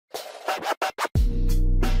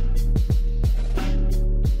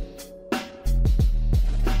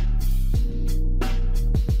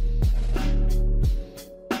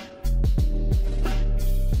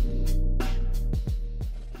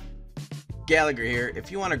Gallagher here.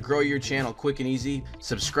 If you want to grow your channel quick and easy,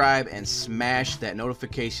 subscribe and smash that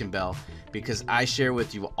notification bell, because I share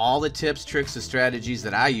with you all the tips, tricks, and strategies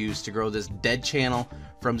that I use to grow this dead channel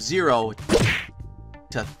from 0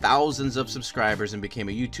 to thousands of subscribers and became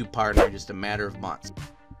a YouTube partner in just a matter of months.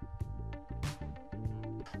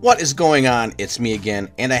 What is going on? It's me again,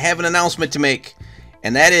 and I have an announcement to make,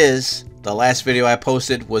 and that is the last video I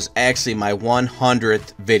posted was actually my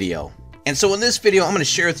 100th video. And so in this video, I'm going to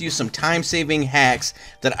share with you some time-saving hacks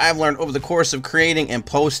that I've learned over the course of creating and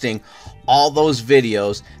posting all those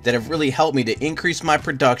videos that have really helped me to increase my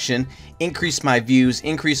production, increase my views,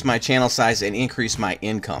 increase my channel size, and increase my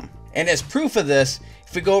income. And as proof of this,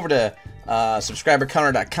 if we go over to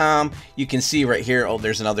subscribercounter.com, you can see right here, oh,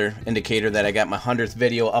 there's another indicator that I got my 100th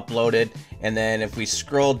video uploaded. And then if we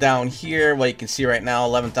scroll down here, well, you can see right now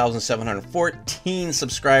 11,714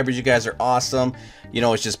 subscribers. You guys are awesome. You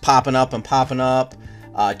know, it's just popping up and popping up.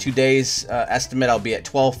 Today's estimate, I'll be at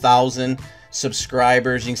 12,000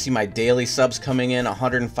 subscribers. You can see my daily subs coming in,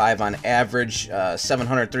 105 on average,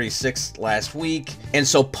 736 last week. And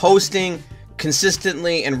so posting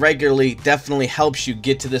consistently and regularly definitely helps you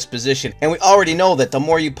get to this position. And we already know that the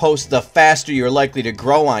more you post, the faster you're likely to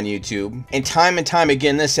grow on YouTube. And time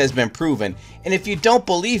again, this has been proven. And if you don't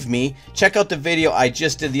believe me, check out the video I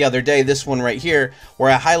just did the other day, this one right here,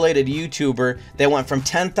 where I highlighted a YouTuber that went from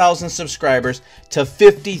 10,000 subscribers to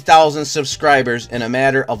 50,000 subscribers in a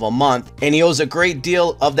matter of a month. And he owes a great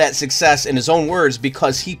deal of that success, in his own words,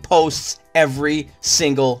 because he posts every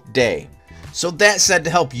single day. So that said, to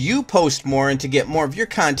help you post more and to get more of your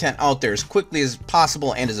content out there as quickly as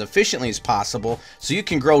possible and as efficiently as possible so you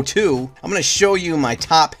can grow too, I'm going to show you my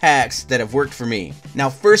top hacks that have worked for me. Now,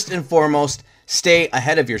 first and foremost, stay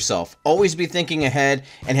ahead of yourself. Always be thinking ahead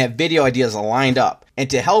and have video ideas lined up. And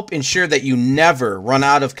to help ensure that you never run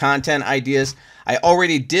out of content ideas, I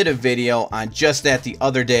already did a video on just that the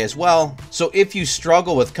other day as well. So if you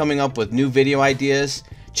struggle with coming up with new video ideas,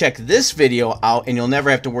 check this video out and you'll never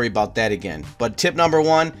have to worry about that again. But tip number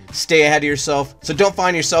one, stay ahead of yourself, so don't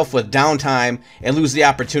find yourself with downtime and lose the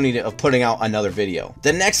opportunity of putting out another video.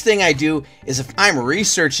 The next thing I do is, if I'm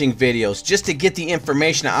researching videos just to get the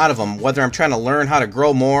information out of them, whether I'm trying to learn how to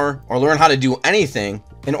grow more or learn how to do anything,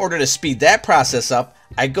 in order to speed that process up,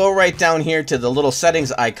 I go right down here to the little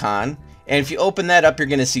settings icon. And if you open that up, you're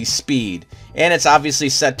going to see speed. And it's obviously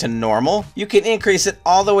set to normal. You can increase it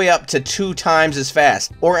all the way up to 2 times as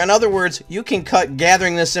fast. Or in other words, you can cut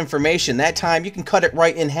gathering this information. That time, you can cut it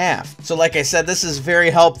right in half. So like I said, this is very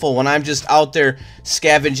helpful when I'm just out there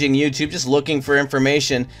scavenging YouTube, just looking for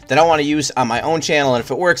information that I want to use on my own channel. And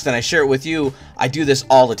if it works, then I share it with you. I do this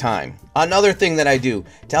all the time. Another thing that I do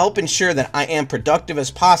to help ensure that I am productive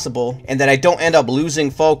as possible and that I don't end up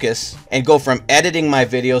losing focus and go from editing my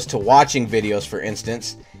videos to watching videos, for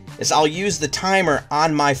instance, is I'll use the timer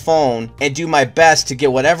on my phone and do my best to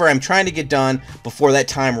get whatever I'm trying to get done before that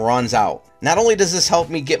time runs out. Not only does this help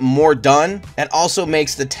me get more done, it also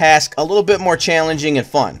makes the task a little bit more challenging and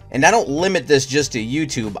fun. And I don't limit this just to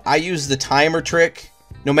YouTube. I use the timer trick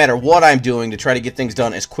no matter what I'm doing to try to get things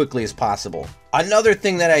done as quickly as possible. Another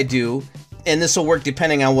thing that I do, and this will work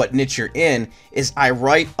depending on what niche you're in, is I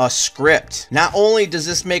write a script. Not only does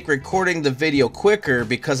this make recording the video quicker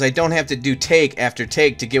because I don't have to do take after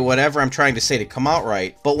take to get whatever I'm trying to say to come out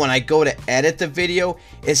right, but when I go to edit the video,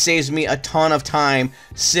 it saves me a ton of time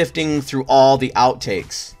sifting through all the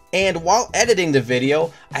outtakes. And while editing the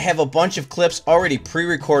video, I have a bunch of clips already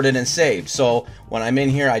pre-recorded and saved. So when I'm in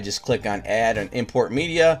here, I just click on add and import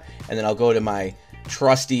media, and then I'll go to my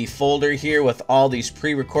trusty folder here with all these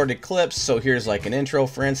pre-recorded clips. So here's like an intro,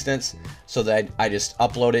 for instance, so that I just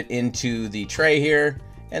upload it into the tray here,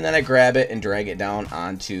 and then I grab it and drag it down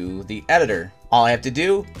onto the editor. All I have to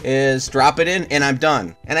do is drop it in and I'm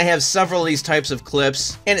done. And I have several of these types of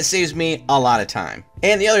clips, and it saves me a lot of time.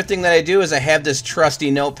 And the other thing that I do is I have this trusty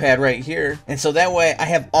notepad right here. And so that way I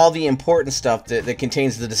have all the important stuff that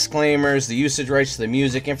contains the disclaimers, the usage rights to the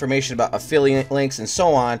music, information about affiliate links, and so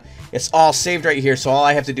on. It's all saved right here. So all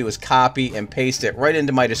I have to do is copy and paste it right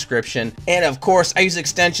into my description. And of course, I use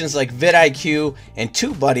extensions like vidIQ and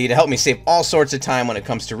TubeBuddy to help me save all sorts of time when it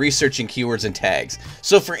comes to researching keywords and tags.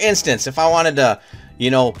 So for instance, if I wanted to, you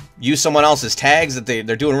know, use someone else's tags that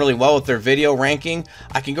they're doing really well with their video ranking,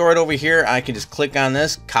 I can go right over here, I can just click on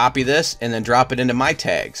this, copy this, and then drop it into my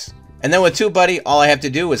tags. And then with TubeBuddy, all I have to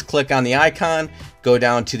do is click on the icon, go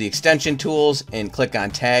down to the extension tools, and click on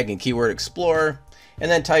Tag and Keyword Explorer, and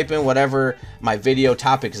then type in whatever my video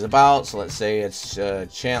topic is about. So let's say it's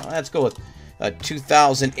channel. Let's go with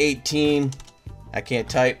 2018. I can't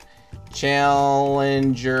type.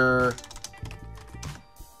 Challenger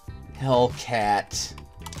Hellcat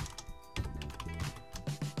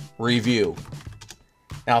review.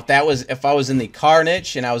 Now, if I was in the car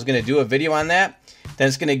niche and I was going to do a video on that, then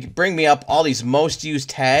it's going to bring me up all these most used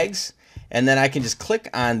tags, and then I can just click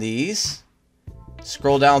on these,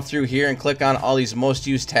 scroll down through here and click on all these most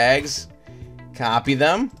used tags, copy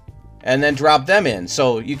them, and then drop them in.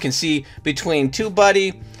 So you can see between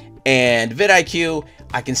TubeBuddy and vidIQ,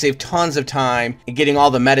 I can save tons of time in getting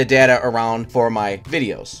all the metadata around for my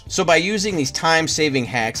videos. So by using these time-saving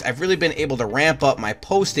hacks, I've really been able to ramp up my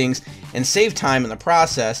postings and save time in the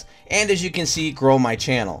process, and as you can see, grow my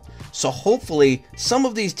channel. So hopefully some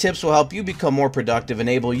of these tips will help you become more productive,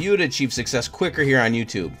 enable you to achieve success quicker here on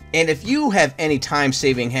YouTube. And if you have any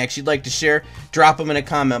time-saving hacks you'd like to share, drop them in a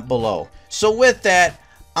comment below. So with that,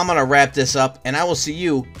 I'm gonna wrap this up, and I will see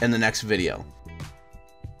you in the next video.